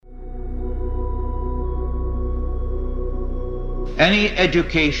Any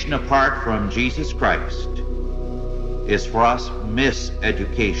education apart from Jesus Christ is for us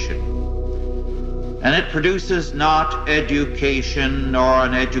miseducation. And it produces not education nor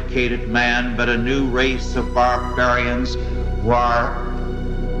an educated man, but a new race of barbarians who are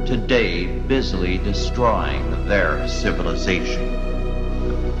today busily destroying their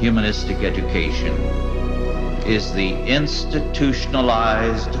civilization. Humanistic education is the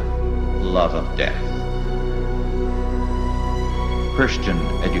institutionalized love of death. Christian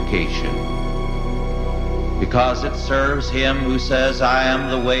education, because it serves him who says, I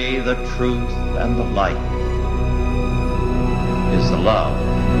am the way, the truth, and the light, is the love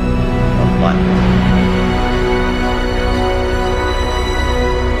of life.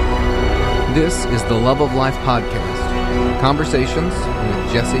 This is the Love of Life podcast, conversations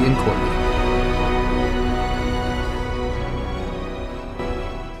with Jesse and Courtney.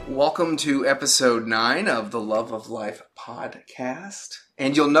 Welcome to episode 9 of the Love of Life podcast.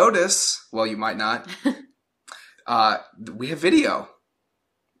 And you'll notice, well, you might not, we have video.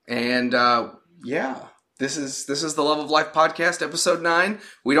 And this is the Love of Life podcast, episode 9.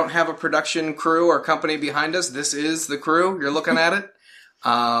 We don't have a production crew or company behind us. This is the crew. You're looking at it.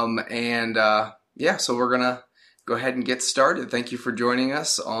 So we're going to go ahead and get started. Thank you for joining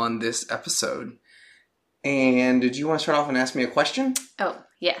us on this episode. And did you want to start off and ask me a question? Oh,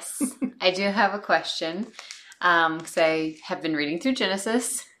 yes. I do have a question because I have been reading through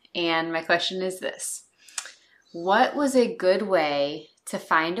Genesis, and my question is this. What was a good way to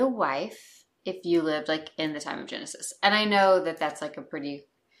find a wife if you lived in the time of Genesis? And I know that that's a pretty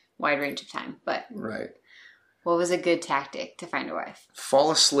wide range of time, but right. What was a good tactic to find a wife?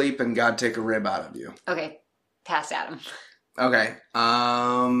 Fall asleep and God take a rib out of you. Okay, past Adam. Okay.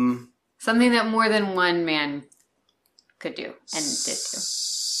 Something that more than one man could do and did too.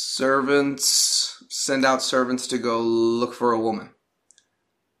 Servants, send out servants to go look for a woman.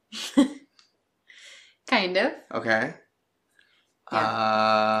 Kind of. Okay.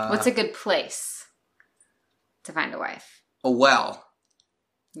 Yeah. What's a good place to find a wife? A well.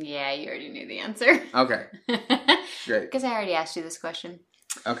 Yeah, you already knew the answer. Okay. Great. Because I already asked you this question.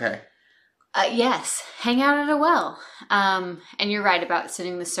 Okay. Yes, hang out at a well. And you're right about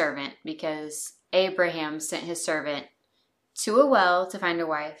sending the servant, because Abraham sent his servant to a well to find a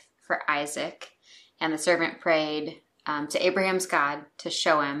wife for Isaac. And the servant prayed to Abraham's God to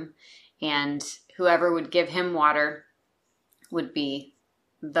show him. And whoever would give him water would be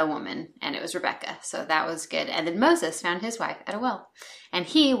the woman. And it was Rebecca. So that was good. And then Moses found his wife at a well. And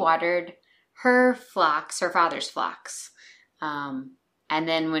he watered her flocks, her father's flocks. And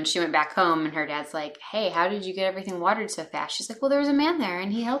then when she went back home and her dad's like, hey, how did you get everything watered so fast? She's like, well, there was a man there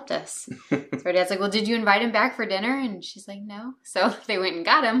and he helped us. So her dad's like, well, did you invite him back for dinner? And she's like, no. So they went and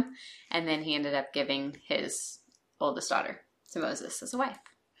got him. And then he ended up giving his oldest daughter to Moses as a wife.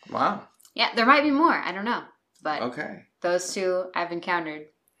 Wow. Yeah, there might be more. I don't know. But okay. Those two I've encountered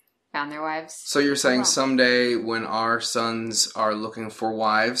found their wives. So you're saying someday when our sons are looking for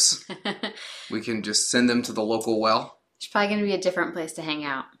wives, we can just send them to the local well? It's probably going to be a different place to hang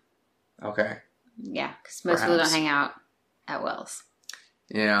out. Okay. Yeah, because most people don't hang out at wells.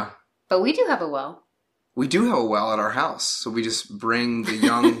 Yeah. But we do have a well. We do have a well at our house. So we just bring the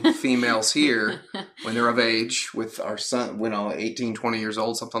young females here when they're of age with our son, 18, 20 years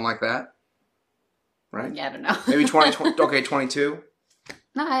old, something like that. Right? Yeah, I don't know. Maybe 22?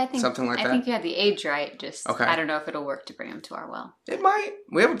 No, I think something like that. I think you had the age right. Just okay. I don't know if it'll work to bring them to our well. It might.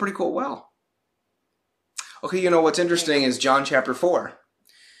 We have a pretty cool well. Okay, you know what's interesting is John chapter 4.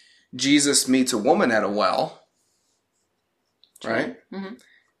 Jesus meets a woman at a well, right? Mm-hmm.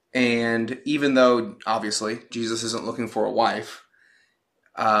 And even though, obviously, Jesus isn't looking for a wife,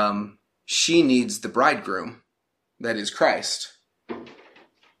 she needs the bridegroom, that is Christ.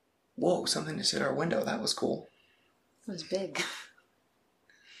 Whoa, something just hit our window. That was cool. It was big.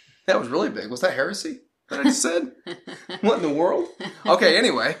 That was really big. Was that heresy that I just said? What in the world? Okay,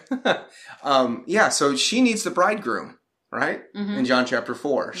 anyway. So she needs the bridegroom, right? Mm-hmm. In John chapter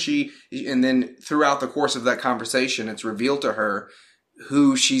 4. Mm-hmm. And then throughout the course of that conversation, it's revealed to her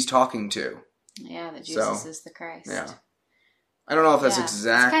who she's talking to. Yeah, that Jesus is the Christ. Yeah. I don't know if that's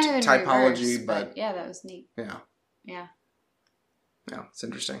exact it's kind of typology, reverse, but... Yeah, that was neat. Yeah. Yeah. Yeah, it's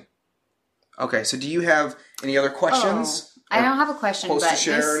interesting. Okay, so do you have any other questions? I don't have a question, but to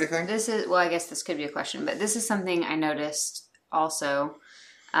share or anything? This is, well, I guess this could be a question, but this is something I noticed also,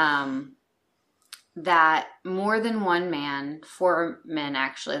 that more than one man, 4 men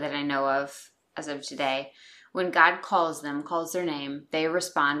actually that I know of as of today, when God calls their name, they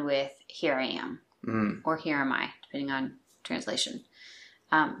respond with, here I am, or here am I, depending on translation.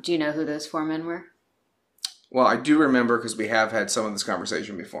 Do you know who those 4 men were? Well, I do remember because we have had some of this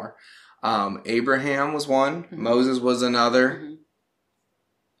conversation before. Abraham was one. Mm-hmm. Moses was another.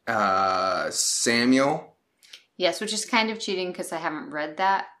 Mm-hmm. Samuel. Yes, which is kind of cheating because I haven't read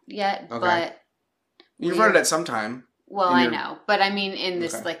that yet. Okay. But You've read it at some time. Well, I know. But I mean in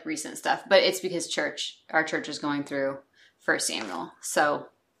this Okay. like recent stuff. But it's because our church is going through 1 Samuel. So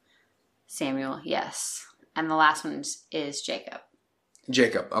Samuel, yes. And the last one is Jacob.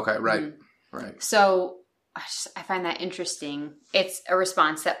 Jacob. Okay, right. Mm-hmm. Right. So I find that interesting. It's a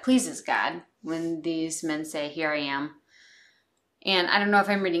response that pleases God when these men say, "Here I am." And I don't know if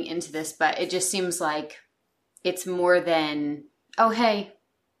I'm reading into this, but it just seems like it's more than, "Oh, hey,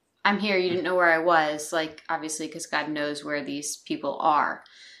 I'm here. You didn't know where I was." Like, obviously, because God knows where these people are.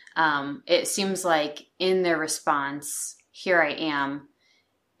 It seems like in their response, "Here I am,"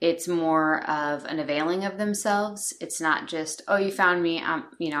 it's more of an availing of themselves. It's not just, "Oh, you found me.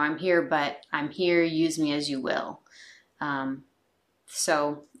 I'm here, but I'm here. Use me as you will."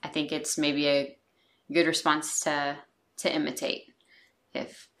 So I think it's maybe a good response to imitate.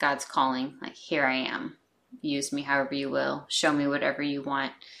 If God's calling, like, "Here I am. Use me however you will. Show me whatever you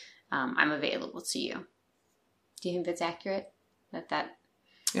want. I'm available to you." Do you think that's accurate? That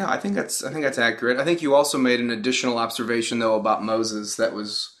Yeah, I think that's accurate. I think you also made an additional observation though about Moses that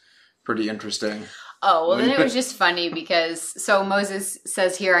was pretty interesting. Oh, well, then it was just funny because so Moses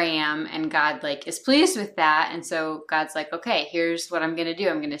says, "Here I am," and God like is pleased with that, and so God's like, "Okay, here's what I'm going to do.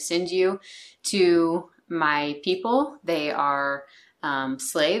 I'm going to send you to my people. They are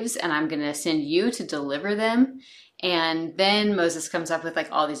slaves, and I'm going to send you to deliver them." And then Moses comes up with like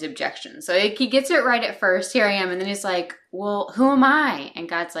all these objections. So he gets it right at first. "Here I am," and then he's like, "Well, who am I?" And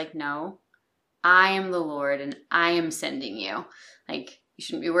God's like, "No, I am the Lord, and I am sending you. Like, you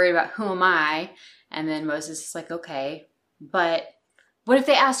shouldn't be worried about who am I." And then Moses is like, "Okay, but what if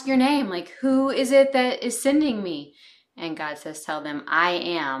they ask your name? Like, who is it that is sending me?" And God says, "Tell them, I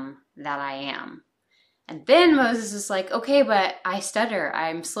am that I am." And then Moses is like, "Okay, but I stutter.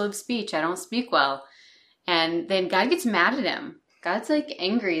 I'm slow of speech. I don't speak well." And then God gets mad at him. God's like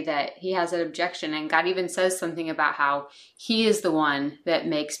angry that he has an objection. And God even says something about how he is the one that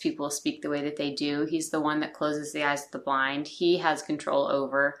makes people speak the way that they do. He's the one that closes the eyes of the blind. He has control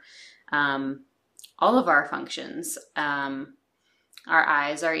over all of our functions, our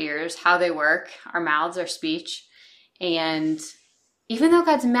eyes, our ears, how they work, our mouths, our speech. And even though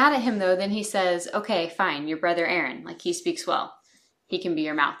God's mad at him, though, then he says, "Okay, fine, your brother Aaron, like, he speaks well. He can be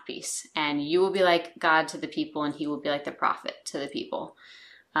your mouthpiece, and you will be like God to the people, and he will be like the prophet to the people."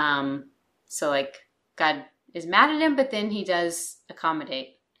 So like God is mad at him, but then he does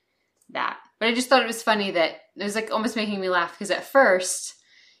accommodate that. But I just thought it was funny that it was like almost making me laugh because at first,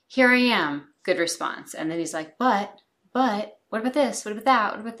 "Here I am," good response. And then he's like, but, what about this? What about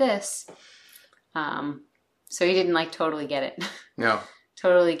that? What about this? So he didn't like totally get it. No.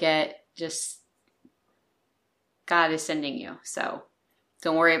 Totally get just God is sending you. So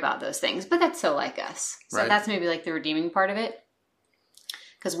don't worry about those things. But that's so like us. So Right. That's maybe like the redeeming part of it.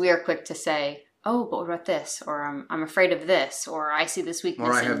 Because we are quick to say, "Oh, but what about this?" Or I'm afraid of this. Or I see this weakness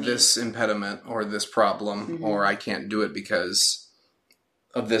Or I in have me. this impediment or this problem, Mm-hmm. or I can't do it because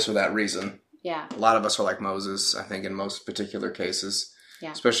of this or that reason. Yeah. A lot of us are like Moses, I think, in most particular cases.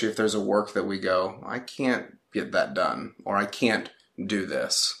 Yeah. Especially if there's a work that we go, "I can't get that done," or "I can't do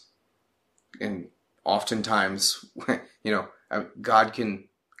this." And oftentimes, God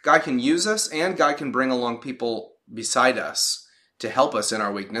can use us, and God can bring along people beside us to help us in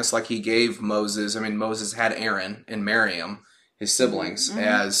our weakness, like he gave Moses. I mean, Moses had Aaron and Miriam, his siblings, Mm-hmm.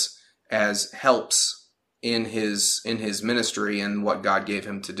 as helps in his ministry and what God gave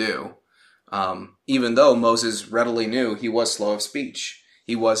him to do. Even though Moses readily knew he was slow of speech.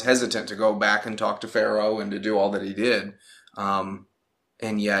 He was hesitant to go back and talk to Pharaoh and to do all that he did.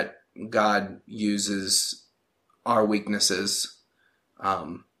 And yet God uses our weaknesses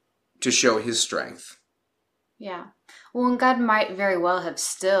to show his strength. Yeah. Well, and God might very well have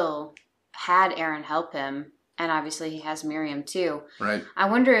still had Aaron help him. And obviously he has Miriam too. Right. I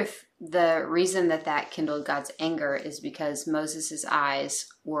wonder if the reason that kindled God's anger is because Moses' eyes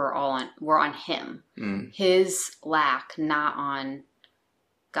were on him. Mm. His lack, not on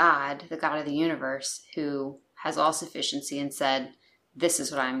God, the God of the universe, who has all sufficiency and said, "This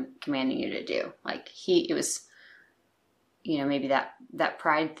is what I'm commanding you to do." Like it was, maybe that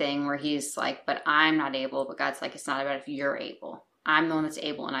pride thing where he's like, "But I'm not able," but God's like, "It's not about if you're able. I'm the one that's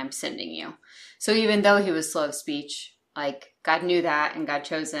able and I'm sending you." So even though he was slow of speech, like God knew that and God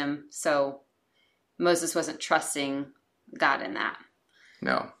chose him. So Moses wasn't trusting God in that.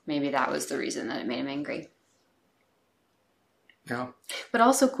 No. Maybe that was the reason that it made him angry. Yeah. But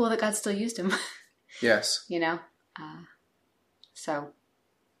also cool that God still used him. Yes. You know? So.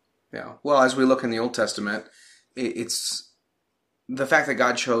 Yeah. Well, as we look in the Old Testament, it's the fact that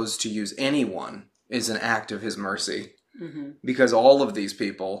God chose to use anyone is an act of his mercy. Mm-hmm. Because all of these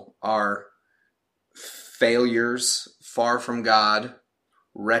people are failures, far from God,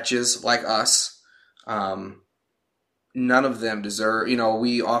 wretches like us. None of them deserve,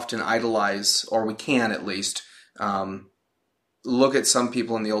 we often idolize, or we can at least, look at some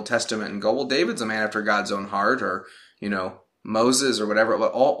people in the Old Testament and go, well, David's a man after God's own heart, or, Moses or whatever.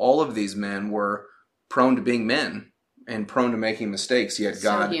 But all of these men were prone to being men and prone to making mistakes, yet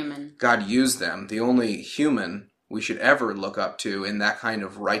God used them. The only human we should ever look up to in that kind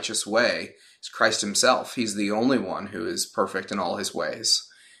of righteous way is Christ himself. He's the only one who is perfect in all his ways.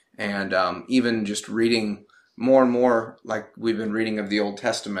 And even just reading more and more, like we've been reading of the Old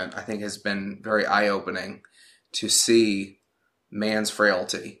Testament, I think has been very eye-opening to see man's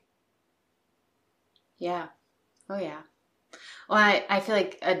frailty. Yeah. Oh, yeah. Well, I feel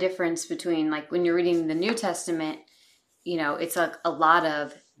like a difference between, like, when you're reading the New Testament, it's like a lot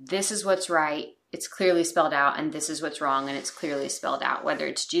of, this is what's right, it's clearly spelled out, and this is what's wrong, and it's clearly spelled out. Whether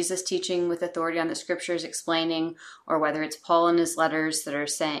it's Jesus teaching with authority on the scriptures, explaining, or whether it's Paul in his letters that are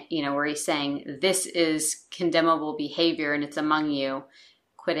saying, where he's saying, this is condemnable behavior and it's among you.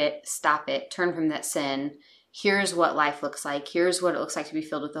 Quit it, stop it, turn from that sin. Here's what life looks like. Here's what it looks like to be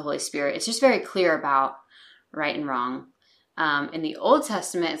filled with the Holy Spirit. It's just very clear about right and wrong. In the Old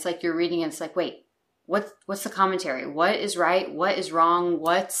Testament, it's like you're reading and it's like, wait, what's the commentary? What is right? What is wrong?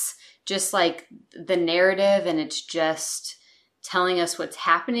 What's just like the narrative, and it's just telling us what's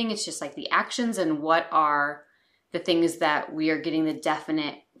happening. It's just like the actions and what are the things that we are getting the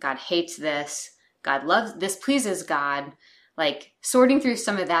definite, God hates this, God loves, this pleases God. Like sorting through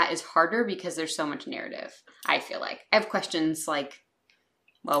some of that is harder because there's so much narrative, I feel like. I have questions like,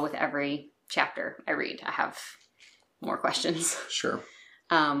 well, with every chapter I read, I have more questions. Sure.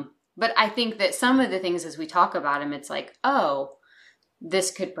 But I think that some of the things as we talk about them, it's like, oh,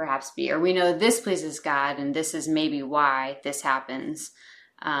 this could perhaps be, or we know this pleases God and this is maybe why this happens.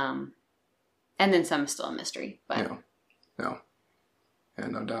 And then some is still a mystery. But No,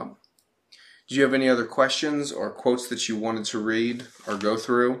 no doubt. Did you have any other questions or quotes that you wanted to read or go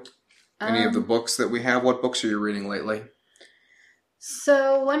through? Any of the books that we have? What books are you reading lately?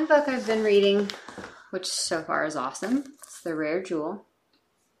 So one book I've been reading, which so far is awesome, it's The Rare Jewel.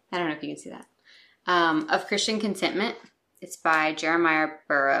 I don't know if you can see that. Of Christian Contentment. It's by Jeremiah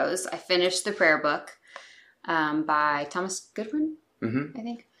Burroughs. I finished the prayer book by Thomas Goodwin, I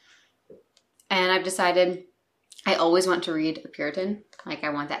think. And I've decided I always want to read a Puritan. Like, I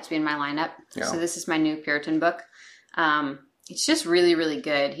want that to be in my lineup. Yeah. So this is my new Puritan book. It's just really, really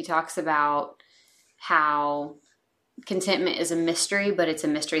good. He talks about how contentment is a mystery, but it's a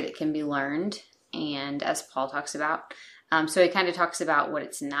mystery that can be learned. And as Paul talks about, so he kind of talks about what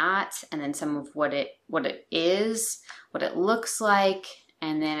it's not, and then some of what it is, what it looks like,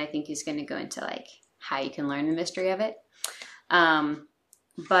 and then I think he's going to go into like how you can learn the mystery of it.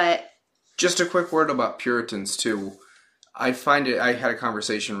 But just a quick word about Puritans too. I find it. I had a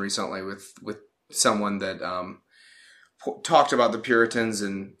conversation recently with someone that talked about the Puritans,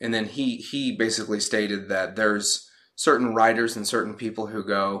 and then he basically stated that there's certain writers and certain people who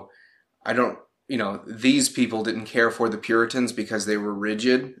go, I don't. These people didn't care for the Puritans because they were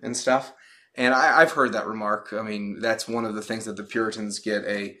rigid and stuff. And I've heard that remark. I mean, that's one of the things that the Puritans get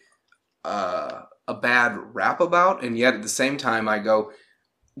a bad rap about. And yet at the same time, I go,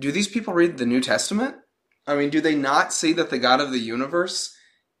 do these people read the New Testament? I mean, do they not see that the God of the universe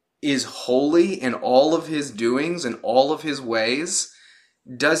is holy in all of his doings and all of his ways?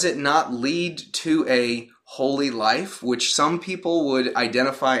 Does it not lead to a holy life, which some people would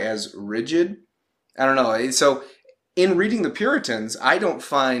identify as rigid? I don't know. So in reading the Puritans, I don't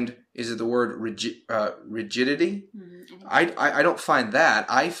find, is it the word rigidity? Mm-hmm. I don't find that.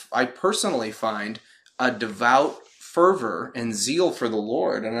 I personally find a devout fervor and zeal for the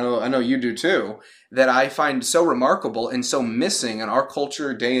Lord, and I know you do too, that I find so remarkable and so missing in our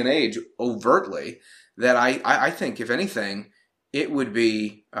culture, day and age, overtly, that I think, if anything, it would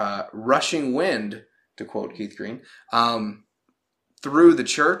be rushing wind, to quote Keith Green, through the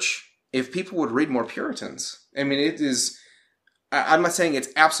church if people would read more Puritans. I mean, it is, I'm not saying it's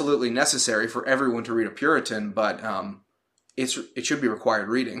absolutely necessary for everyone to read a Puritan, but it should be required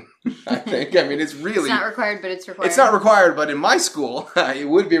reading, I think. I mean, it's really... It's not required, but it's required. It's not required, but in my school, it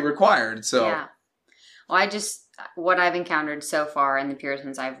would be required, so... Yeah. Well, what I've encountered so far in the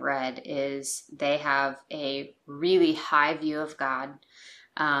Puritans I've read is they have a really high view of God.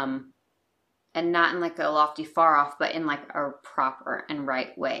 and not in like a lofty far off, but in like a proper and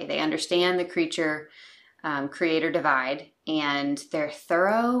right way. They understand the creature creator divide, and they're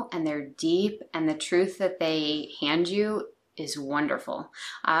thorough and they're deep, and the truth that they hand you is wonderful.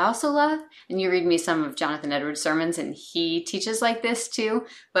 I also love, and you read me some of Jonathan Edwards' sermons, and he teaches like this too,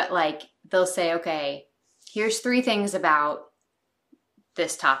 but like they'll say, okay, here's 3 things about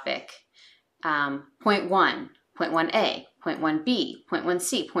this topic. Point 1, point 1A, point 1B, point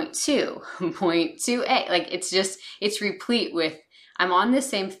 1C, point 2, point 2A. Like it's replete with, I'm on the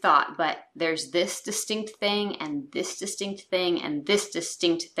same thought, but there's this distinct thing and this distinct thing and this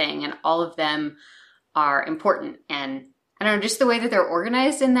distinct thing, and all of them are important. And I don't know, just the way that they're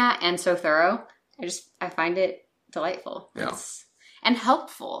organized in that and so thorough, I find it delightful. Yeah. And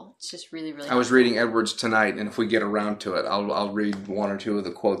helpful. It's just really, really helpful. I was reading Edwards tonight, and if we get around to it, I'll read 1 or 2 of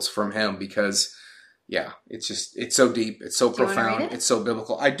the quotes from him because, yeah, it's so deep, it's so profound, it's so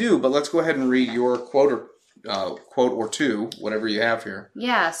biblical. I do, but let's go ahead and read your quote or 2, whatever you have here.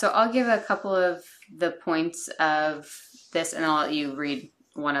 Yeah, so I'll give a couple of the points of this, and I'll let you read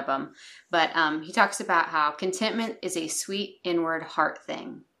one of them. But he talks about how contentment is a sweet inward heart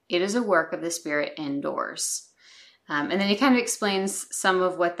thing. It is a work of the Spirit indoors. And then he kind of explains some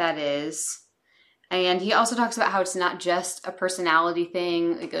of what that is. And he also talks about how it's not just a personality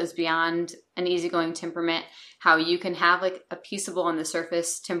thing. It goes beyond an easygoing temperament, how you can have like a peaceable on the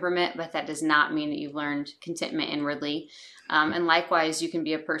surface temperament, but that does not mean that you've learned contentment inwardly. And likewise, you can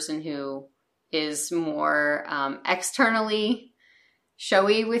be a person who is more externally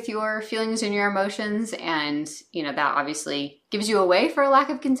showy with your feelings and your emotions. And, you know, that obviously gives you away for a lack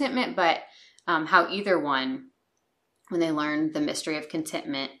of contentment, but how either one, when they learn the mystery of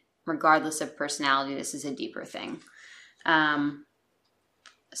contentment, regardless of personality, this is a deeper thing.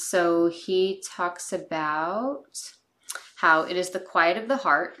 So he talks about how it is the quiet of the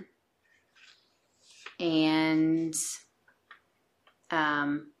heart, and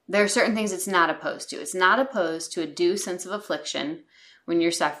there are certain things it's not opposed to. It's not opposed to a due sense of affliction. When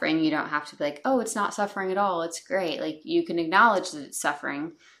you're suffering, you don't have to be like, oh, it's not suffering at all, it's great. Like, you can acknowledge that it's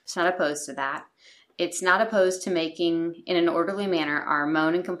suffering. It's not opposed to that. It's not opposed to making, in an orderly manner, our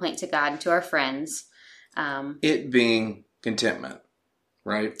moan and complaint to God and to our friends. It being contentment,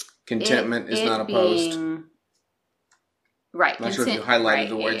 right? Contentment is not opposed. Right. I'm not sure if you highlighted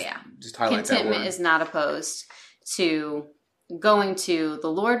the word. Yeah. Just highlight that word. Contentment is not opposed to going to the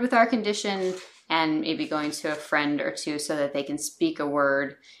Lord with our condition and maybe going to a friend or 2 so that they can speak a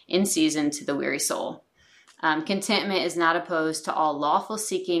word in season to the weary soul. Contentment is not opposed to all lawful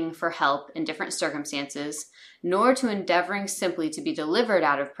seeking for help in different circumstances, nor to endeavoring simply to be delivered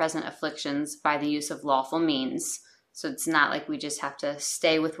out of present afflictions by the use of lawful means. So it's not like we just have to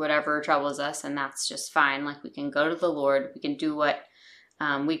stay with whatever troubles us and that's just fine. Like, we can go to the Lord, we can do what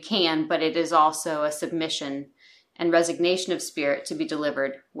we can, but it is also a submission and resignation of spirit to be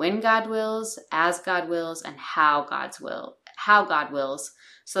delivered when God wills, as God wills, and how God wills,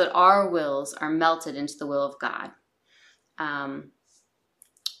 so that our wills are melted into the will of God.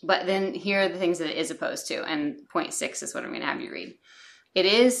 But then here are the things that it is opposed to, and point 6 is what I'm going to have you read.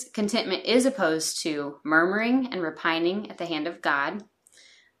 Contentment is opposed to murmuring and repining at the hand of God,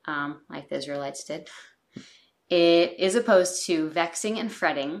 like the Israelites did. It is opposed to vexing and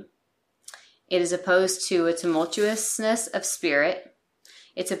fretting. It is opposed to a tumultuousness of spirit.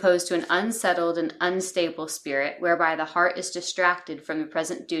 It's opposed to an unsettled and unstable spirit, whereby the heart is distracted from the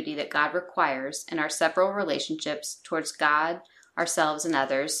present duty that God requires in our several relationships towards God, ourselves, and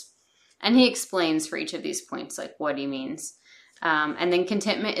others. And he explains for each of these points, like, what he means. And then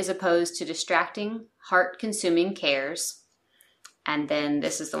contentment is opposed to distracting, heart-consuming cares. And then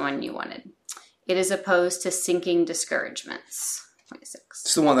this is the one you wanted. It is opposed to sinking discouragements. 26.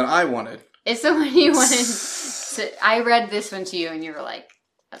 It's the one that I wanted. It's the one you wanted. So I read this one to you, and you were like,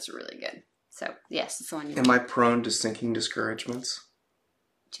 that's really good. So, yes, it's the one you wanted. Am I prone to sinking discouragements?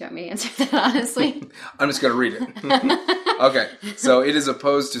 Do you want me to answer that honestly? I'm just going to read it. Okay, so it is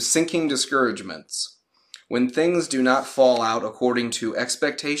opposed to sinking discouragements. When things do not fall out according to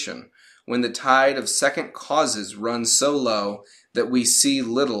expectation, when the tide of second causes runs so low that we see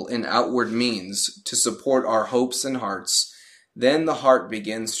little in outward means to support our hopes and hearts, then the heart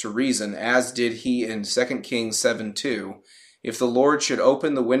begins to reason, as did he in 2 Kings 7:2, if the Lord should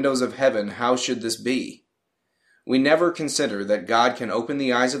open the windows of heaven, how should this be? We never consider that God can open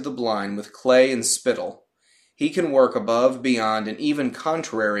the eyes of the blind with clay and spittle. He can work above, beyond, and even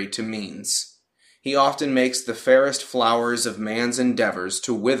contrary to means. He often makes the fairest flowers of man's endeavors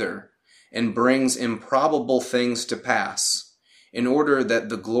to wither and brings improbable things to pass, in order that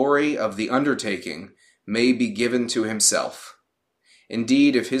the glory of the undertaking may be given to himself.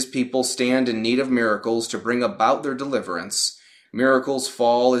 Indeed, if his people stand in need of miracles to bring about their deliverance, miracles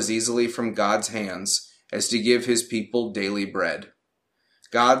fall as easily from God's hands as to give his people daily bread.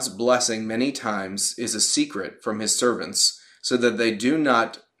 God's blessing many times is a secret from his servants, so that they do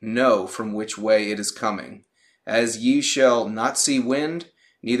not know from which way it is coming. As ye shall not see wind,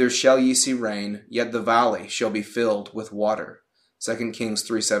 neither shall ye see rain, yet the valley shall be filled with water. 2 Kings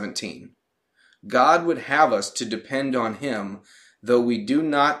 3:17. God would have us to depend on him, though we do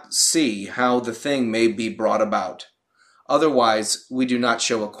not see how the thing may be brought about. Otherwise, we do not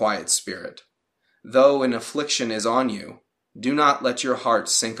show a quiet spirit. Though an affliction is on you, do not let your heart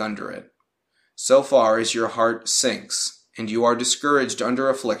sink under it. So far as your heart sinks, and you are discouraged under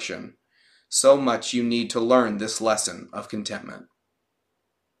affliction, so much you need to learn this lesson of contentment.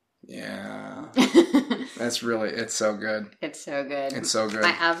 Yeah. It's so good. It's so good. It's so good.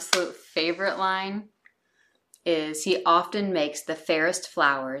 My absolute favorite line is, he often makes the fairest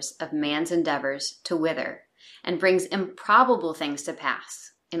flowers of man's endeavors to wither, and brings improbable things to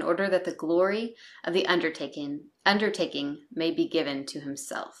pass, in order that the glory of the undertaking may be given to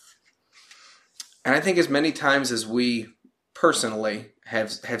himself. And I think as many times as we personally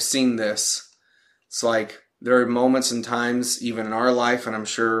have seen this, it's like there are moments and times, even in our life, and I'm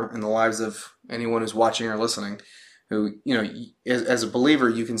sure in the lives of anyone who's watching or listening, who, as a believer,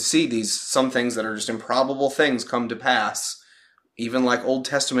 you can see some things that are just improbable things come to pass, even like Old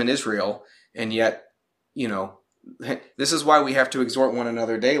Testament Israel, and yet, this is why we have to exhort one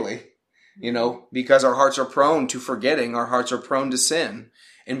another daily, because our hearts are prone to forgetting, our hearts are prone to sin.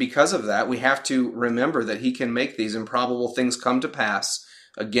 And because of that, we have to remember that he can make these improbable things come to pass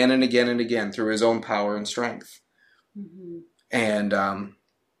again and again and again through his own power and strength. Mm-hmm. And,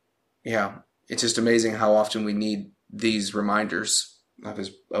 it's just amazing how often we need these reminders of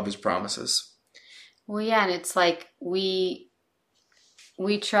his promises. Well, yeah, and it's like we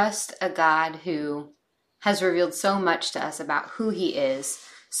trust a God who has revealed so much to us about who he is.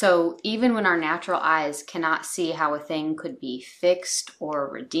 So even when our natural eyes cannot see how a thing could be fixed or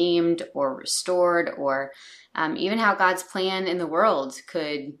redeemed or restored, or even how God's plan in the world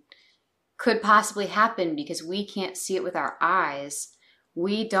could possibly happen because we can't see it with our eyes,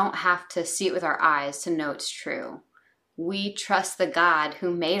 we don't have to see it with our eyes to know it's true. We trust the God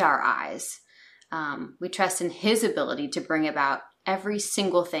who made our eyes. We trust in his ability to bring about every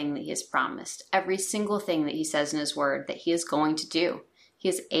single thing that he has promised, every single thing that he says in his word that he is going to do. He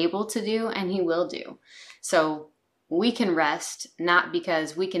is able to do, and he will do. So we can rest, not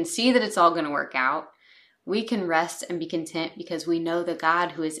because we can see that it's all going to work out. We can rest and be content because we know the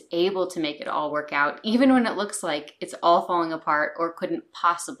God who is able to make it all work out, even when it looks like it's all falling apart or couldn't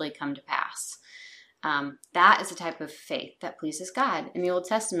possibly come to pass. That is a type of faith that pleases God. In the Old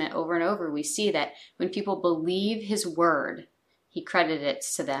Testament, over and over, we see that when people believe his word, he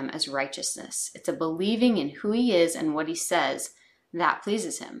credits to them as righteousness. It's a believing in who he is and what he says that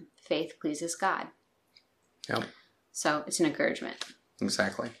pleases him. Faith pleases God. Yep. So it's an encouragement.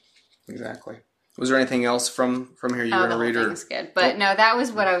 Exactly. Was there anything else from here you were going to read? The whole thing's good. But no, that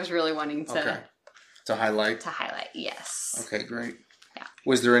was what I was really wanting to highlight. To highlight, yes. Okay, great. Yeah.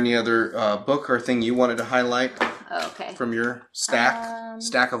 Was there any other book or thing you wanted to highlight? Okay. From your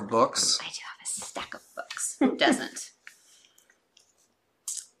stack of books? I do have a stack of books. Who doesn't?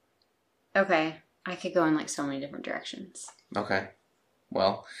 Okay. I could go in like so many different directions. Okay.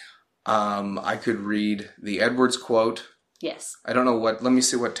 Well, I could read the Edwards quote. Yes. I don't know let me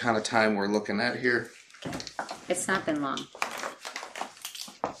see what kind of time we're looking at here. It's not been long.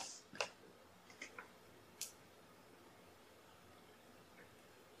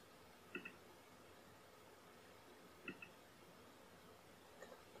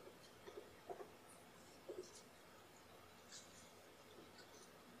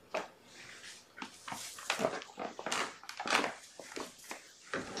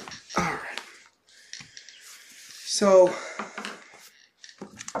 So,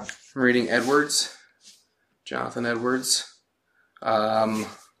 I'm reading Edwards, Jonathan Edwards.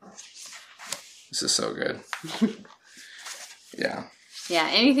 This is so good. Yeah. Yeah,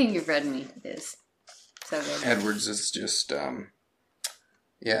 anything you've read me is so good. Edwards is just,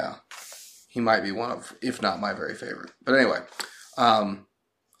 he might be one of, if not my very favorite. But anyway, I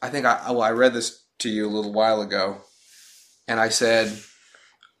think I read this to you a little while ago, and I said,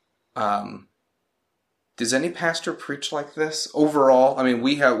 does any pastor preach like this? Overall, I mean,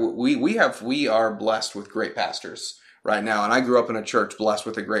 we are blessed with great pastors right now. And I grew up in a church blessed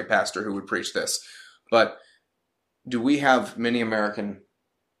with a great pastor who would preach this. But do we have many American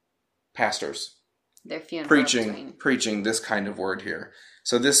pastors They're few and far between. preaching this kind of word here.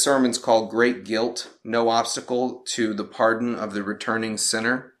 So this sermon's called Great Guilt, No Obstacle to the Pardon of the Returning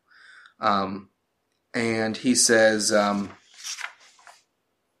Sinner. And he says,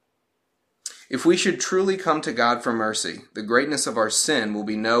 if we should truly come to God for mercy, the greatness of our sin will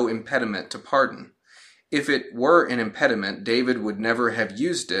be no impediment to pardon. If it were an impediment, David would never have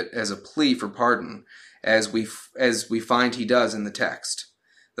used it as a plea for pardon, as we find he does in the text.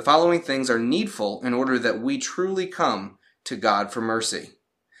 The following things are needful in order that we truly come to God for mercy.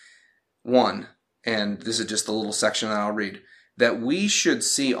 1, and this is just the little section that I'll read, that we should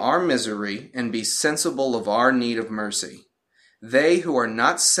see our misery and be sensible of our need of mercy. They who are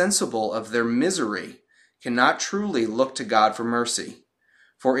not sensible of their misery cannot truly look to God for mercy,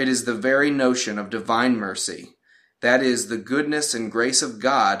 for it is the very notion of divine mercy, that is, the goodness and grace of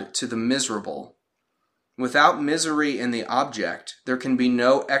God to the miserable. Without misery in the object, there can be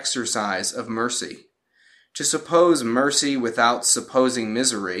no exercise of mercy. To suppose mercy without supposing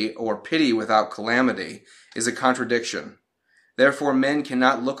misery, or pity without calamity, is a contradiction. Therefore men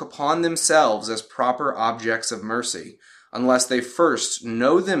cannot look upon themselves as proper objects of mercy, unless they first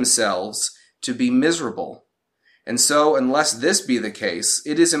know themselves to be miserable. And so, unless this be the case,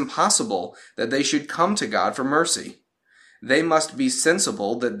 it is impossible that they should come to God for mercy. They must be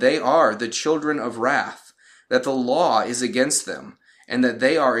sensible that they are the children of wrath, that the law is against them, and that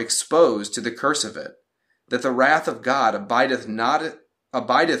they are exposed to the curse of it, that the wrath of God abideth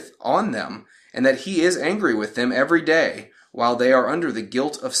on them, and that he is angry with them every day, while they are under the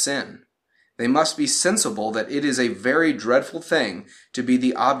guilt of sin. They must be sensible that it is a very dreadful thing to be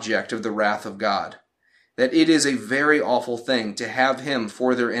the object of the wrath of God, that it is a very awful thing to have him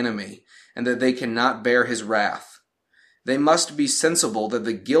for their enemy, and that they cannot bear his wrath. They must be sensible that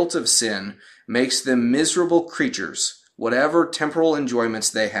the guilt of sin makes them miserable creatures, whatever temporal enjoyments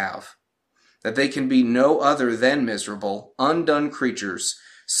they have, that they can be no other than miserable, undone creatures,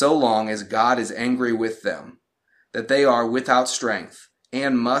 so long as God is angry with them, that they are without strength,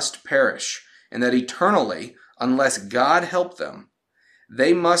 and must perish, and that eternally, unless God help them,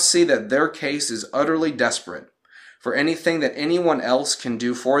 they must see that their case is utterly desperate. For anything that anyone else can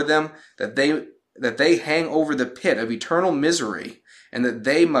do for them, that they hang over the pit of eternal misery, and that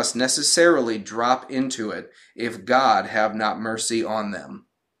they must necessarily drop into it if God have not mercy on them.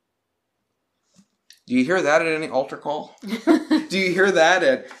 Do you hear that at any altar call? Do you hear that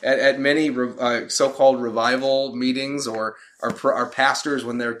at many so-called revival meetings or our pastors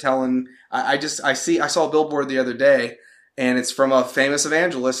when they're telling? I saw a billboard the other day, and it's from a famous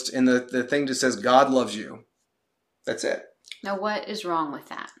evangelist, and the thing just says, "God loves you." That's it. Now, what is wrong with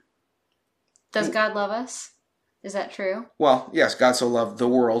that? Does God love us? Is that true? Well, yes, God so loved the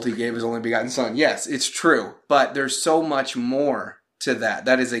world, he gave his only begotten Son. Yes, it's true, but there's so much more to that.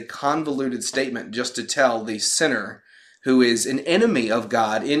 That is a convoluted statement just to tell the sinner who is an enemy of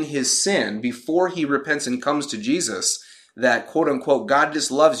God in his sin before he repents and comes to Jesus that, quote unquote, God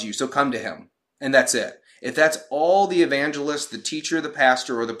just loves you, so come to him. And that's it. If that's all the evangelist, the teacher, the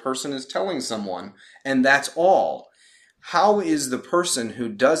pastor, or the person is telling someone, and that's all, how is the person who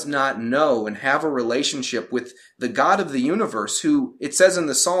does not know and have a relationship with the God of the universe, who, it says in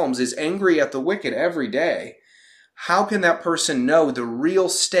the Psalms, is angry at the wicked every day, how can that person know the real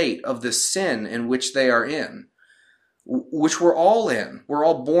state of the sin in which they are in, which we're all in? We're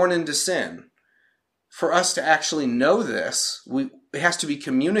all born into sin. For us to actually know this, it has to be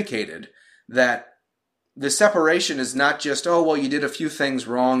communicated that the separation is not just, oh, well, you did a few things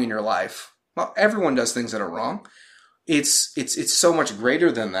wrong in your life. Well, everyone does things that are wrong. It's so much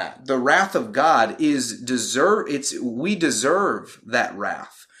greater than that. The wrath of God we deserve that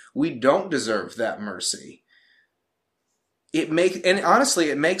wrath. We don't deserve that mercy. Honestly,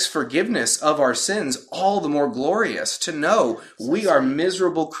 it makes forgiveness of our sins all the more glorious to know we are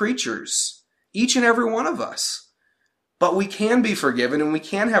miserable creatures, each and every one of us. But we can be forgiven, and we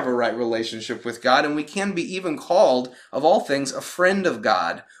can have a right relationship with God, and we can be even called, of all things, a friend of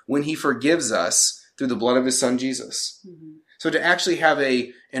God when he forgives us through the blood of his Son, Jesus. Mm-hmm. So to actually have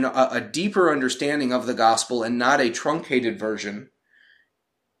a deeper understanding of the gospel and not a truncated version,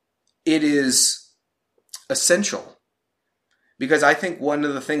 it is essential. Because I think one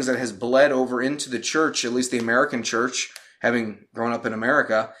of the things that has bled over into the church, at least the American church, having grown up in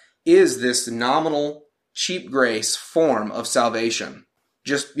America, is this nominal, cheap grace form of salvation.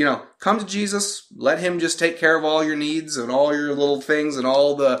 Just, come to Jesus, let him just take care of all your needs and all your little things and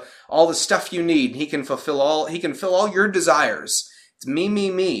all the stuff you need. He can fill all your desires. It's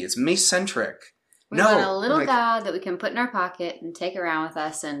me. It's me-centric. We want a little God that we can put in our pocket and take around with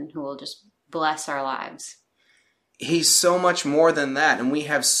us and who will just bless our lives. He's so much more than that, and we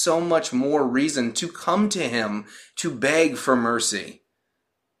have so much more reason to come to him to beg for mercy.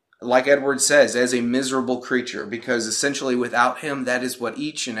 Like Edward says, as a miserable creature, because essentially without him, that is what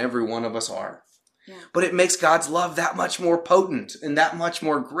each and every one of us are. Yeah. But it makes God's love that much more potent and that much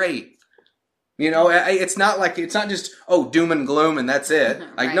more great. It's not just, doom and gloom and that's it.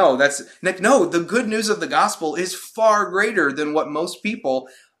 Right. No, the good news of the gospel is far greater than what most people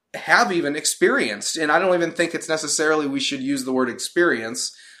have even experienced. And I don't even think it's necessarily we should use the word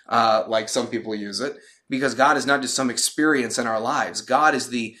experience, like some people use it, because God is not just some experience in our lives. God is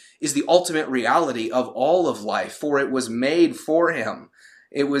the ultimate reality of all of life, for it was made for him.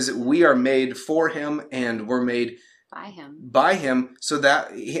 We are made for him, and we're made by him, so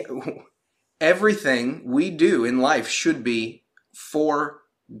that everything we do in life should be for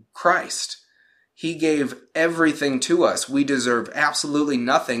Christ. He gave everything to us. We deserve absolutely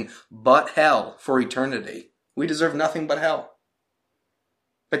nothing but hell for eternity. We deserve nothing but hell.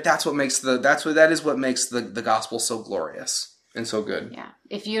 But that is what makes the gospel so glorious and so good. Yeah.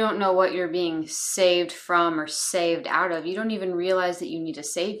 If you don't know what you're being saved from or saved out of, you don't even realize that you need a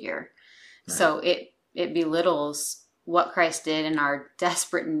savior. Right. So it belittles what Christ did and our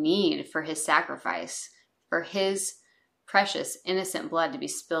desperate need for his sacrifice, for his precious, innocent blood to be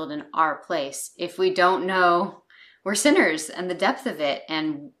spilled in our place. If we don't know we're sinners and the depth of it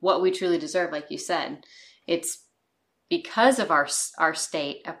and what we truly deserve, like you said, it's because of our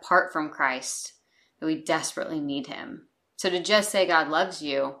state apart from Christ that we desperately need him. So to just say God loves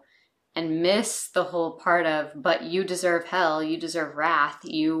you and miss the whole part of, but you deserve hell, you deserve wrath,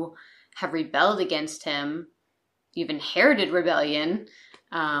 you have rebelled against him, you've inherited rebellion,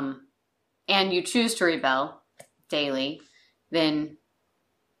 and you choose to rebel daily, then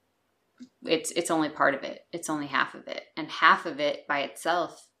it's only part of it. It's only half of it. And half of it by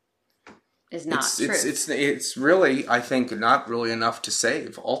itself is not true. It's really, I think, not really enough to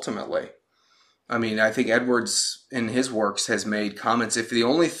save, ultimately. I mean, I think Edwards, in his works, has made comments, if the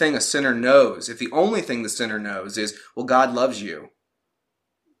only thing the sinner knows is, well, God loves you,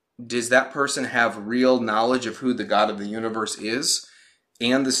 does that person have real knowledge of who the God of the universe is,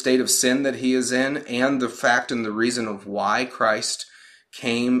 and the state of sin that he is in, and the fact and the reason of why Christ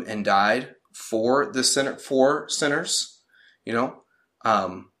came and died for sinners? It's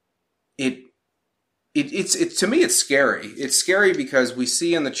to me, it's scary. It's scary because we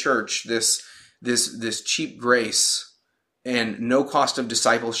see in the church this cheap grace and no cost of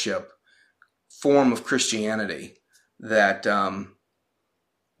discipleship form of Christianity that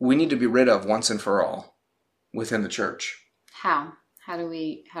we need to be rid of once and for all within the church. How? How do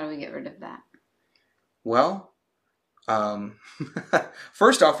we get rid of that? Well,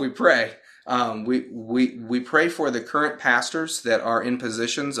 first off, we pray. We pray for the current pastors that are in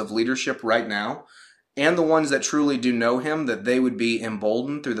positions of leadership right now, and the ones that truly do know him, that they would be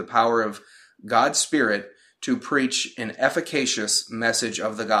emboldened through the power of God's Spirit to preach an efficacious message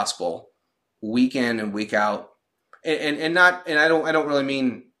of the gospel week in and week out. And I don't really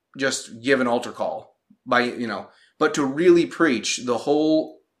mean just give an altar call but to really preach the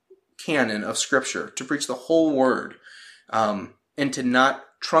whole canon of Scripture, to preach the whole word, and to not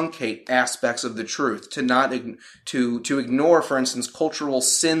truncate aspects of the truth, to ignore, for instance, cultural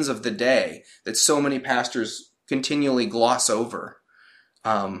sins of the day that so many pastors continually gloss over.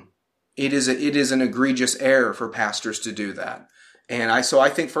 It is an egregious error for pastors to do that. And I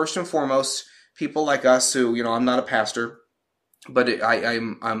think first and foremost, people like us who, I'm not a pastor, but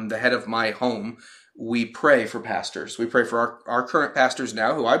I'm the head of my home. We pray for pastors. We pray for our current pastors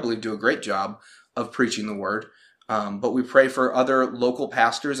now, who I believe do a great job of preaching the word. But we pray for other local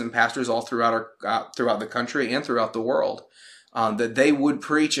pastors and pastors all throughout the country and throughout the world, that they would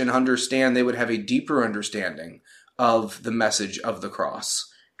preach and understand. They would have a deeper understanding of the message of the cross,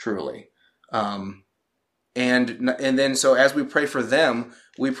 truly. And then so as we pray for them,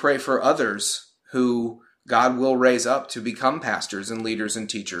 we pray for others who God will raise up to become pastors and leaders and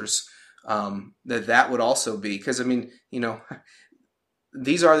teachers. That would also be, because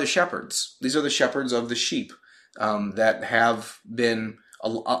these are the shepherds. These are the shepherds of the sheep, that have been, a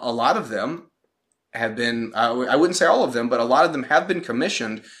lot of them have been, I wouldn't say all of them, but a lot of them have been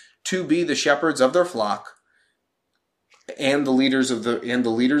commissioned to be the shepherds of their flock and the leaders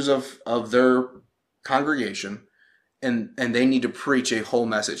of their congregation. And they need to preach a whole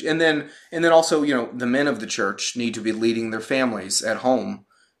message. And then also, the men of the church need to be leading their families at home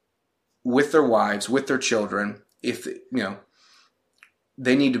with their wives, with their children. If,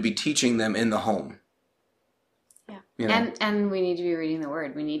 they need to be teaching them in the home. Yeah. And we need to be reading the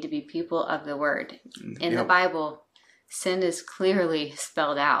word. We need to be people of the word. In the Bible, sin is clearly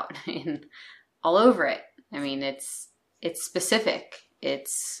spelled out all over it. I mean, it's specific.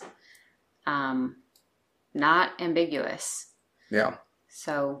 It's not ambiguous. Yeah.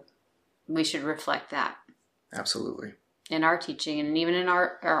 So we should reflect that. Absolutely. In our teaching and even in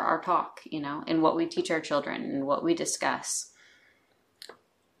our talk, in what we teach our children and what we discuss.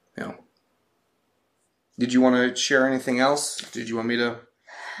 Yeah. Did you want to share anything else? Did you want me to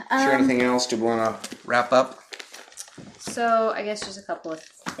share anything else? Do we want to wrap up? So I guess just a couple of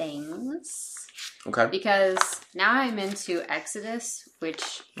things. Okay. Because now I'm into Exodus,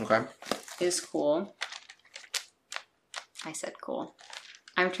 which is cool. I said cool.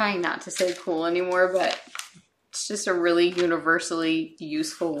 I'm trying not to say cool anymore, but it's just a really universally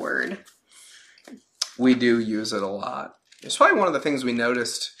useful word. We do use it a lot. It's probably one of the things we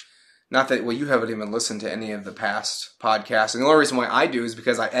noticed. Not that, you haven't even listened to any of the past podcasts. And the only reason why I do is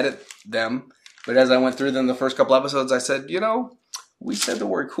because I edit them. But as I went through them the first couple episodes, I said, we said the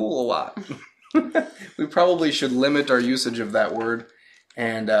word cool a lot. We probably should limit our usage of that word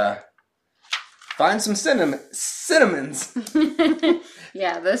and find some synonyms.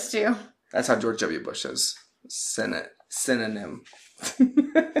 Yeah, those two. That's how George W. Bush says synonym.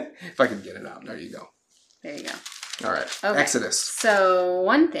 If I could get it out. There you go. There you go. All right. Okay. Exodus. So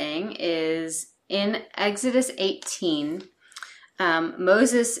one thing is in Exodus 18,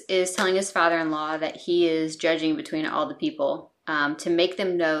 Moses is telling his father-in-law that he is judging between all the people to make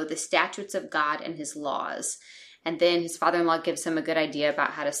them know the statutes of God and his laws. And then his father-in-law gives him a good idea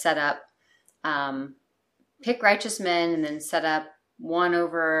about how to set up, pick righteous men and then set up 1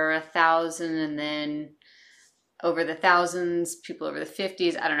 over 1,000 and then over the thousands, people over the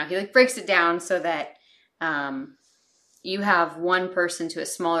 50s. I don't know. He breaks it down so that you have one person to a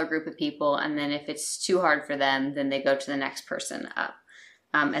smaller group of people, and then if it's too hard for them, then they go to the next person up,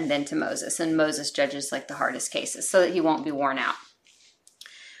 and then to Moses. And Moses judges the hardest cases so that he won't be worn out.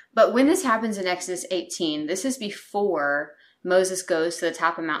 But when this happens in Exodus 18, this is before Moses goes to the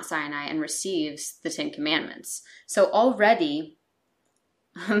top of Mount Sinai and receives the 10 Commandments. So already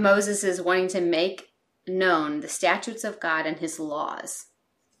Moses is wanting to make known the statutes of God and his laws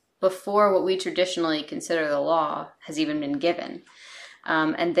before what we traditionally consider the law has even been given.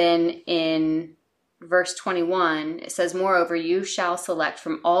 And then in verse 21, it says, "Moreover, you shall select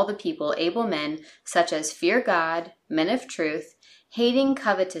from all the people able men, such as fear God, men of truth, hating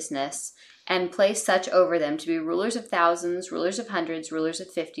covetousness, and place such over them to be rulers of thousands, rulers of hundreds, rulers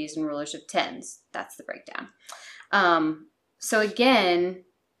of 50s, and rulers of 10s. That's the breakdown. So again,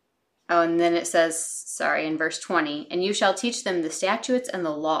 and then it says, in verse 20, "And you shall teach them the statutes and the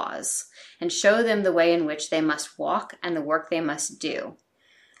laws, and show them the way in which they must walk and the work they must do."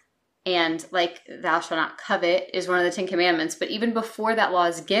 And thou shalt not covet is one of the 10 Commandments. But even before that law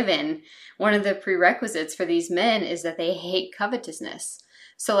is given, one of the prerequisites for these men is that they hate covetousness.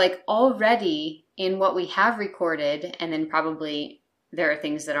 So already in what we have recorded, and then probably there are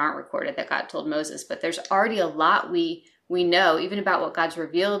things that aren't recorded that God told Moses, but there's already a lot we know, even about what God's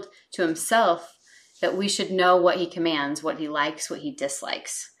revealed to himself, that we should know what he commands, what he likes, what he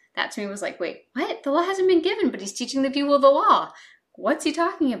dislikes. That to me was wait, what? The law hasn't been given, but he's teaching the people the law. What's he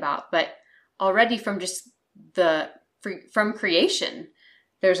talking about? But already from just from creation,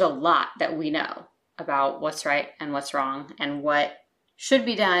 there's a lot that we know about what's right and what's wrong and what should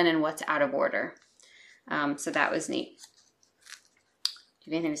be done and what's out of order. So that was neat.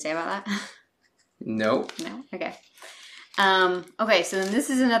 Do you have anything to say about that? No. No? Okay. Okay, so then this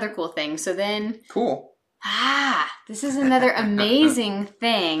is another cool thing. So then... Cool. This is another amazing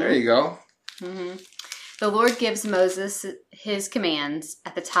thing. There you go. Mm-hmm. The Lord gives Moses his commands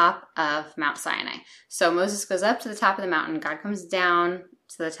at the top of Mount Sinai. So Moses goes up to the top of the mountain. God comes down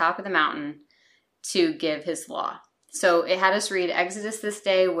to the top of the mountain to give his law. So it had us read Exodus this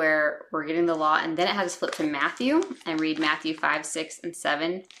day where we're getting the law, and then it had us flip to Matthew and read Matthew 5, 6, and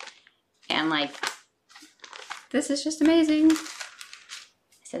 7. And this is just amazing. I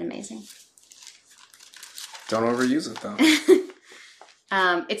said amazing. Don't overuse it, though.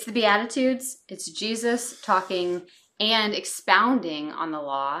 It's the Beatitudes. It's Jesus talking and expounding on the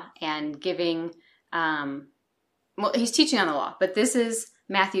law and giving, he's teaching on the law, but this is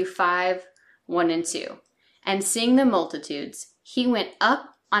Matthew 5, 1 and 2. "And seeing the multitudes, he went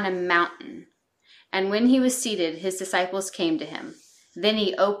up on a mountain. And when he was seated, his disciples came to him. Then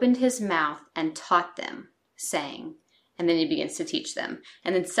he opened his mouth and taught them, saying," and then he begins to teach them.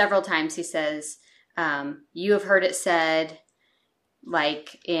 And then several times he says, "You have heard it said,"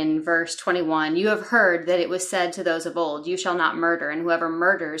 in verse 21, "You have heard that it was said to those of old, 'You shall not murder, and whoever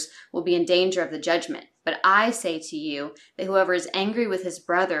murders will be in danger of the judgment.' But I say to you that whoever is angry with his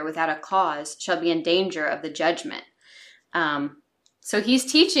brother without a cause shall be in danger of the judgment." So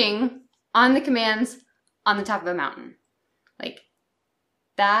he's teaching on the commands on the top of a mountain. Like,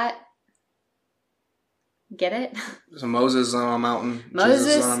 that, get it? So Moses on a mountain,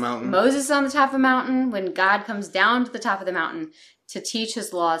 Jesus on a mountain. Moses is on the top of a mountain when God comes down to the top of the mountain to teach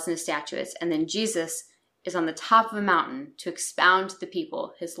his laws and his statutes. And then Jesus is on the top of a mountain to expound to the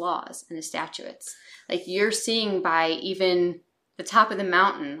people his laws and his statutes. Like, you're seeing by even the top of the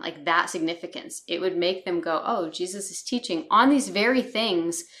mountain, like, that significance. It would make them go, oh, Jesus is teaching on these very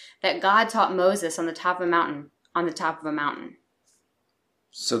things that God taught Moses on the top of a mountain, on the top of a mountain.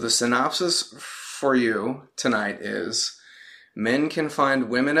 So the synopsis for you tonight is men can find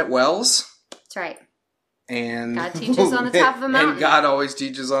women at wells. That's right. And God teaches on the top of a mountain. And God always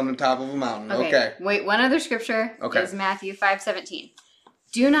teaches on the top of a mountain. Okay. Wait, one other scripture is Matthew 5:17.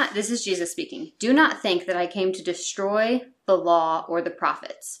 This is Jesus speaking. Do not think that I came to destroy the law or the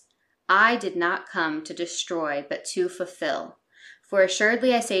prophets. I did not come to destroy, but to fulfill. For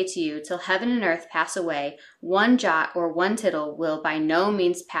assuredly I say to you, till heaven and earth pass away, one jot or one tittle will by no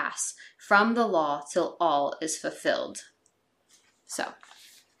means pass from the law till all is fulfilled. So,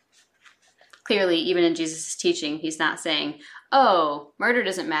 clearly, even in Jesus' teaching, he's not saying, oh, murder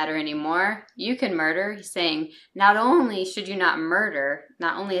doesn't matter anymore. You can murder. He's saying, not only should you not murder,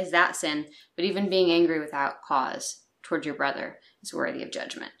 not only is that sin, but even being angry without cause towards your brother is worthy of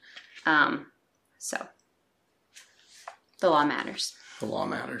judgment. So, the law matters. The law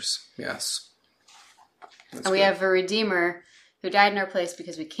matters, yes. That's and we have a Redeemer who died in our place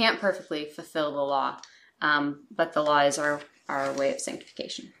because we can't perfectly fulfill the law, but the law is our way of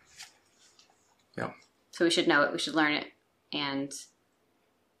sanctification. Yeah. So we should know it, we should learn it, and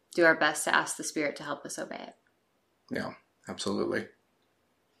do our best to ask the Spirit to help us obey it. Yeah, absolutely.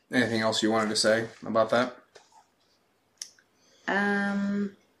 Anything else you wanted to say about that?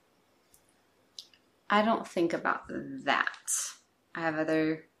 I don't think about that. I have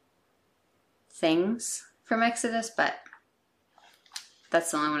other things from Exodus, but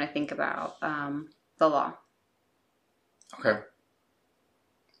that's the only one I think about, the law. Okay.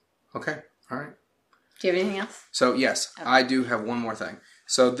 All right. Do you have anything else? So, yes, okay. I do have one more thing.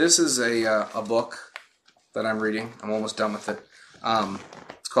 So, this is a book that I'm reading. I'm almost done with it.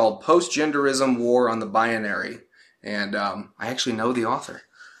 It's called Post-Genderism War on the Binary. And I actually know the author,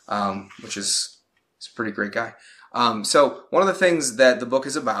 which is a pretty great guy. So, one of the things that the book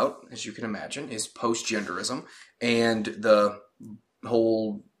is about, as you can imagine, is post-genderism and the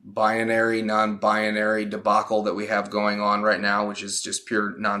whole binary, non-binary debacle that we have going on right now, which is just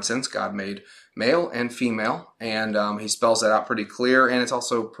pure nonsense. God made male and female, and he spells that out pretty clear, and it's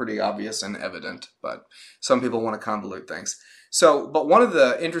also pretty obvious and evident, but some people want to convolute things. So, but one of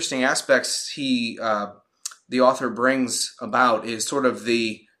the interesting aspects the author brings about is sort of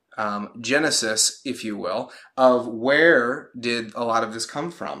the genesis, if you will, of where did a lot of this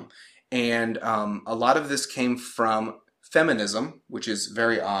come from. And a lot of this came from feminism, which is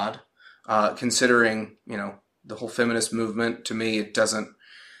very odd, considering, the whole feminist movement. To me, it doesn't.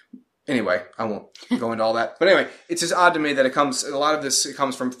 Anyway, I won't go into all that. But anyway, it's just odd to me that a lot of this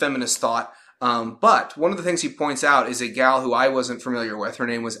comes from feminist thought. But one of the things he points out is a gal who I wasn't familiar with. Her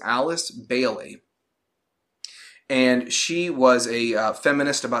name was Alice Bailey. And she was a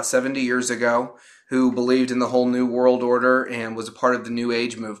feminist about 70 years ago who believed in the whole New World Order and was a part of the New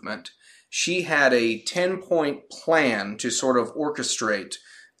Age movement. She had a 10-point plan to sort of orchestrate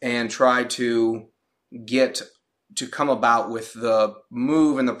and try to get to come about with the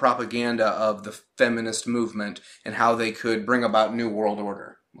move and the propaganda of the feminist movement and how they could bring about New World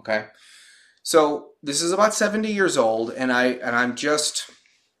Order. Okay? So this is about 70 years old, and I'm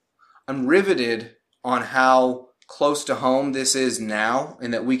riveted on how close to home this is now,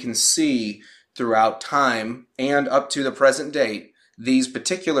 and that we can see throughout time and up to the present date these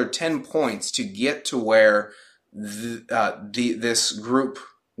particular 10 points to get to where this group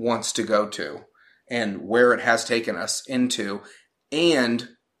wants to go to and where it has taken us into. And,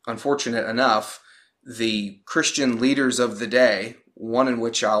 unfortunate enough, the Christian leaders of the day, one in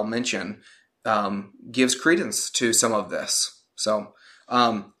which I'll mention, gives credence to some of this. So,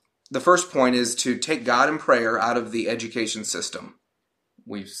 the first point is to take God and prayer out of the education system.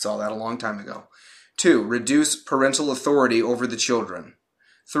 We saw that a long time ago. 2, reduce parental authority over the children.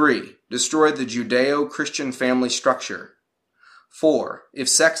 3, destroy the Judeo-Christian family structure. 4, if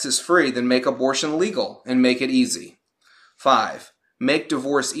sex is free, then make abortion legal and make it easy. 5, make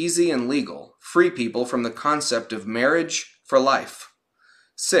divorce easy and legal. Free people from the concept of marriage for life.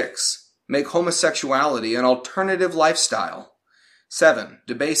 6, make homosexuality an alternative lifestyle. 7,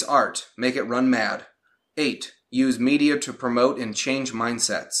 debase art, make it run mad. 8, use media to promote and change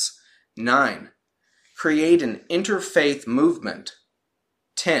mindsets. 9, create an interfaith movement.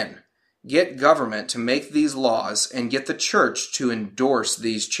 10, get government to make these laws, and get the church to endorse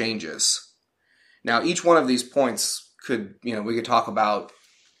these changes. Now, each one of these points we could talk about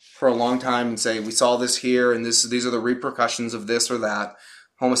for a long time and say, we saw this here, and these are the repercussions of this or that.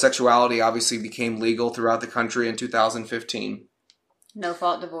 Homosexuality obviously became legal throughout the country in 2015. No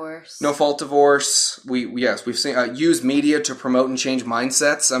fault divorce. No fault divorce. We've seen use media to promote and change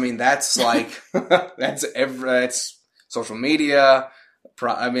mindsets. I mean, that's like that's social media.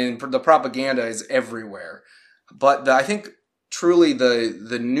 The propaganda is everywhere. But I think truly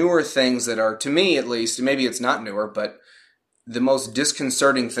the newer things that are, to me at least, maybe it's not newer, but the most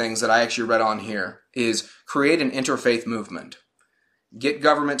disconcerting things that I actually read on here is create an interfaith movement. Get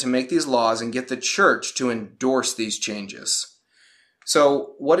government to make these laws and get the church to endorse these changes.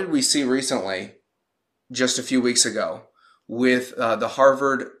 So what did we see recently, just a few weeks ago, with the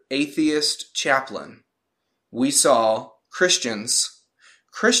Harvard atheist chaplain? We saw Christians,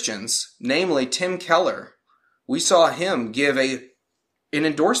 namely Tim Keller, we saw him give an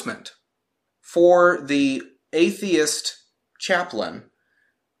endorsement for the atheist chaplain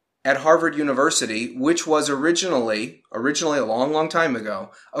at Harvard University, which was originally a long time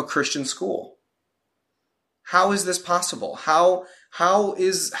ago, a Christian school. How is this possible? How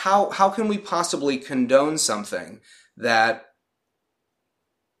can we possibly condone something that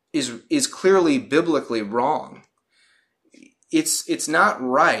is clearly biblically wrong? It's not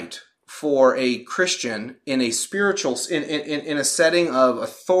right for a Christian in a spiritual in a setting of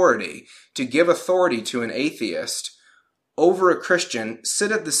authority to give authority to an atheist over a Christian,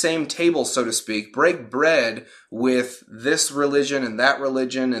 sit at the same table, so to speak, break bread with this religion and that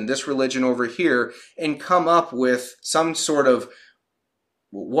religion and this religion over here, and come up with some sort of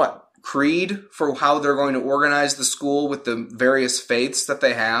creed for how they're going to organize the school with the various faiths that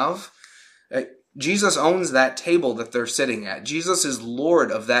they have. Jesus owns that table that they're sitting at. Jesus is Lord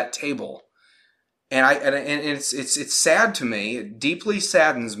of that table. And it's sad to me, it deeply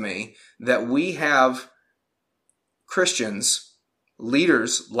saddens me that we have Christians,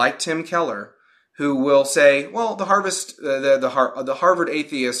 leaders like Tim Keller, who will say, well, the Harvard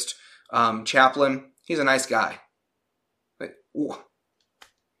atheist chaplain, he's a nice guy.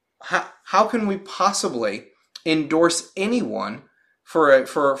 How can we possibly endorse anyone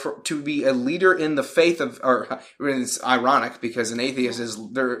to be a leader in the faith of, or it's ironic because an atheist is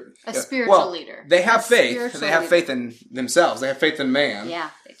a spiritual leader. They have faith. They have faith in themselves. They have faith in man. Yeah,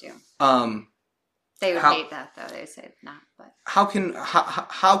 they do. They would hate that though. They would say not. But how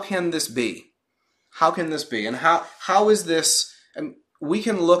can this be? How can this be? And how is this? We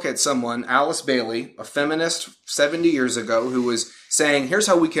can look at someone, Alice Bailey, a feminist 70 years ago, who was saying, here's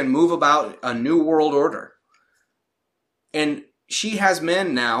how we can move about a new world order. And she has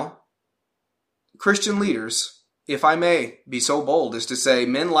men now, Christian leaders, if I may be so bold as to say,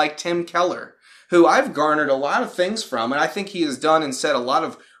 men like Tim Keller, who I've garnered a lot of things from, and I think he has done and said a lot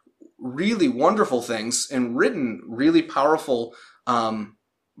of really wonderful things and written really powerful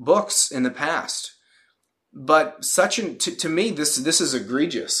books in the past. But to me, this is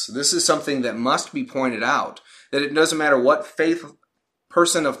egregious. This is something that must be pointed out, that it doesn't matter what faith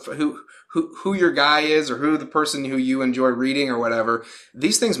person of who your guy is or who the person who you enjoy reading or whatever,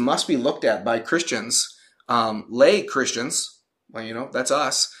 these things must be looked at by Christians, lay Christians, well, that's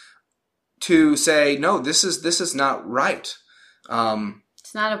us, to say, no, this is not right.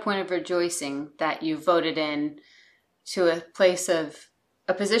 It's not a point of rejoicing that you voted in to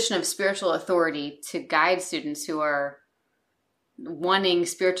a position of spiritual authority to guide students who are wanting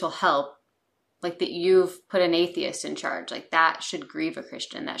spiritual help, like that you've put an atheist in charge. Like that should grieve a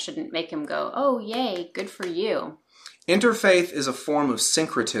Christian. That shouldn't make him go, oh, yay, good for you. Interfaith is a form of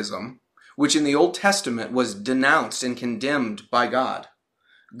syncretism, which in the Old Testament was denounced and condemned by God.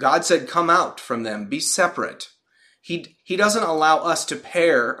 God said, come out from them, be separate. He doesn't allow us to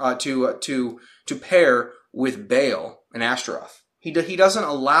pair to pair with Baal and Ashtaroth. He doesn't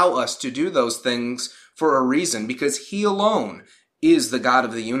allow us to do those things for a reason, because he alone is the God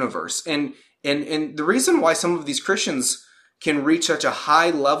of the universe. And the reason why some of these Christians can reach such a high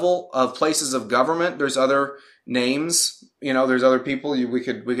level of places of government, there's other names, there's other people we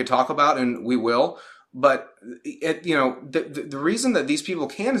could talk about, and we will. But the reason that these people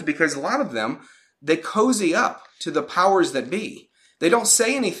can is because a lot of them, they cozy up to the powers that be. They don't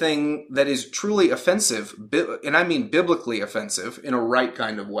say anything that is truly offensive, and I mean biblically offensive in a right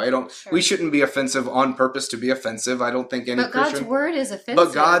kind of way. Sure. We shouldn't be offensive on purpose to be offensive. I don't think any Christian. But God's word is offensive.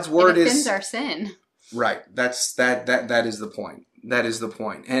 But God's word offends our sin. Right. That is the point. That is the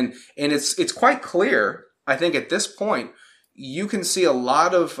point. And it's quite clear. I think at this point you can see a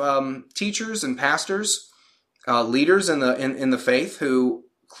lot of teachers and pastors, leaders in the faith who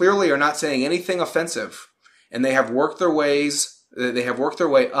clearly are not saying anything offensive, and they have worked their way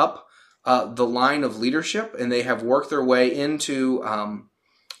up the line of leadership, and they have worked their way into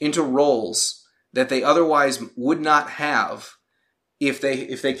roles that they otherwise would not have if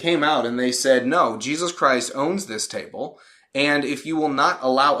they came out and they said, no, Jesus Christ owns this table, and if you will not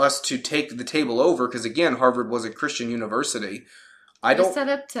allow us to take the table over, because again, Harvard was a Christian university. It was set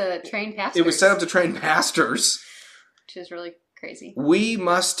up to train pastors. It was set up to train pastors. Which is really crazy. We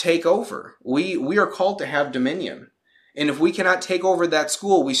must take over. We are called to have dominion. And if we cannot take over that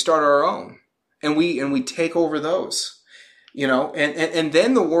school, we start our own. And we take over those. You know, and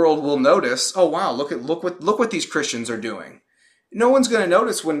then the world will notice, oh wow, look what these Christians are doing. No one's going to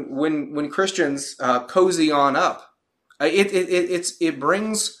notice when Christians cozy on up. It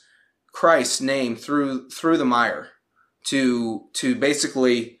brings Christ's name through the mire to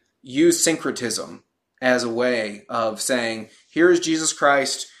basically use syncretism as a way of saying, here's Jesus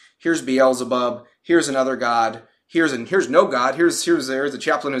Christ, here's Beelzebub, here's another God, here's no God, there's a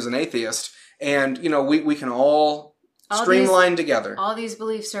chaplain who's an atheist, and you know we can all streamline together. All these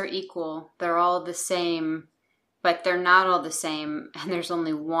beliefs are equal; they're all the same, but they're not all the same, and there's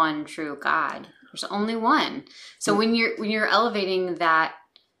only one true God. There's only one. So when you're elevating that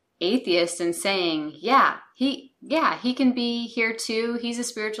atheist and saying, he can be here too. He's a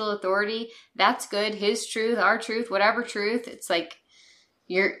spiritual authority. That's good. His truth, our truth, whatever truth. It's like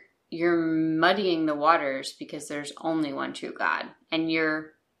you're muddying the waters because there's only one true God, and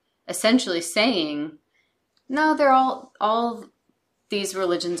you're essentially saying, no, they're all these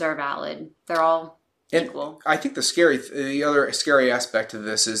religions are valid. They're all equal. I think the other scary aspect of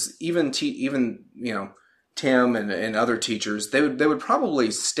this is even you know, Tim and other teachers, they would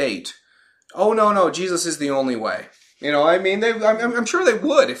probably state, oh no, Jesus is the only way. You know, I mean, I'm sure they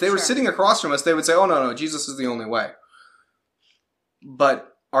would. If they were sitting across from us, they would say, oh no, Jesus is the only way.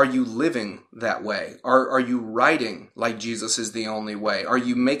 But are you living that way? Are you writing like Jesus is the only way? Are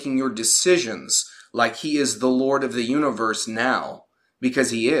you making your decisions like he is the Lord of the universe now?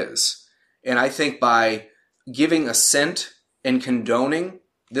 Because he is. And I think by giving assent and condoning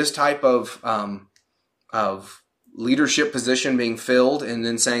this type of leadership position being filled, and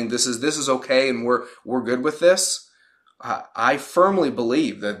then saying this is okay and we're good with this, I firmly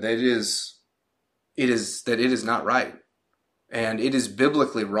believe that it is not right, and it is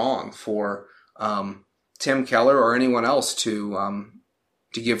biblically wrong for Tim Keller or anyone else to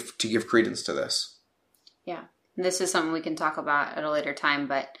give credence to this. Yeah, this is something we can talk about at a later time,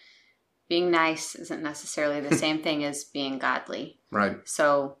 but being nice isn't necessarily the same thing as being godly. Right.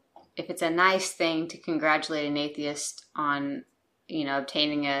 So if it's a nice thing to congratulate an atheist on, you know,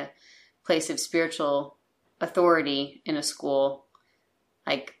 obtaining a place of spiritual authority in a school,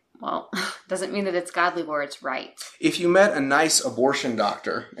 like, well, doesn't mean that it's godly or it's right. If you met a nice abortion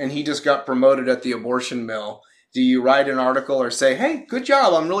doctor and he just got promoted at the abortion mill, do you write an article or say, hey, good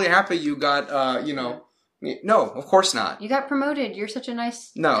job, I'm really happy you got, you know... No, of course not. You got promoted. You're such a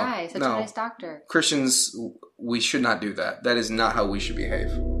nice guy, such a nice doctor. Christians, we should not do that. That is not how we should behave.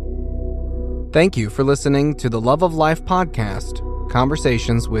 Thank you for listening to the Love of Life podcast,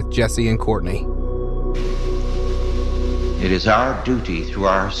 Conversations with Jesse and Courtney. It is our duty through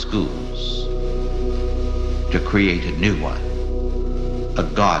our schools to create a new one, a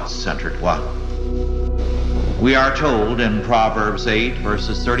God-centered one. We are told in Proverbs 8,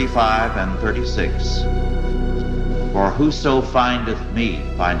 verses 35 and 36, for whoso findeth me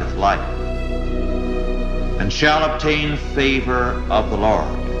findeth life, and shall obtain favor of the Lord.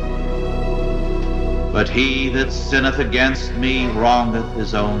 But he that sinneth against me wrongeth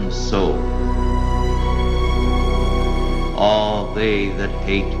his own soul. All they that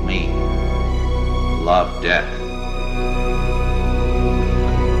hate me love death.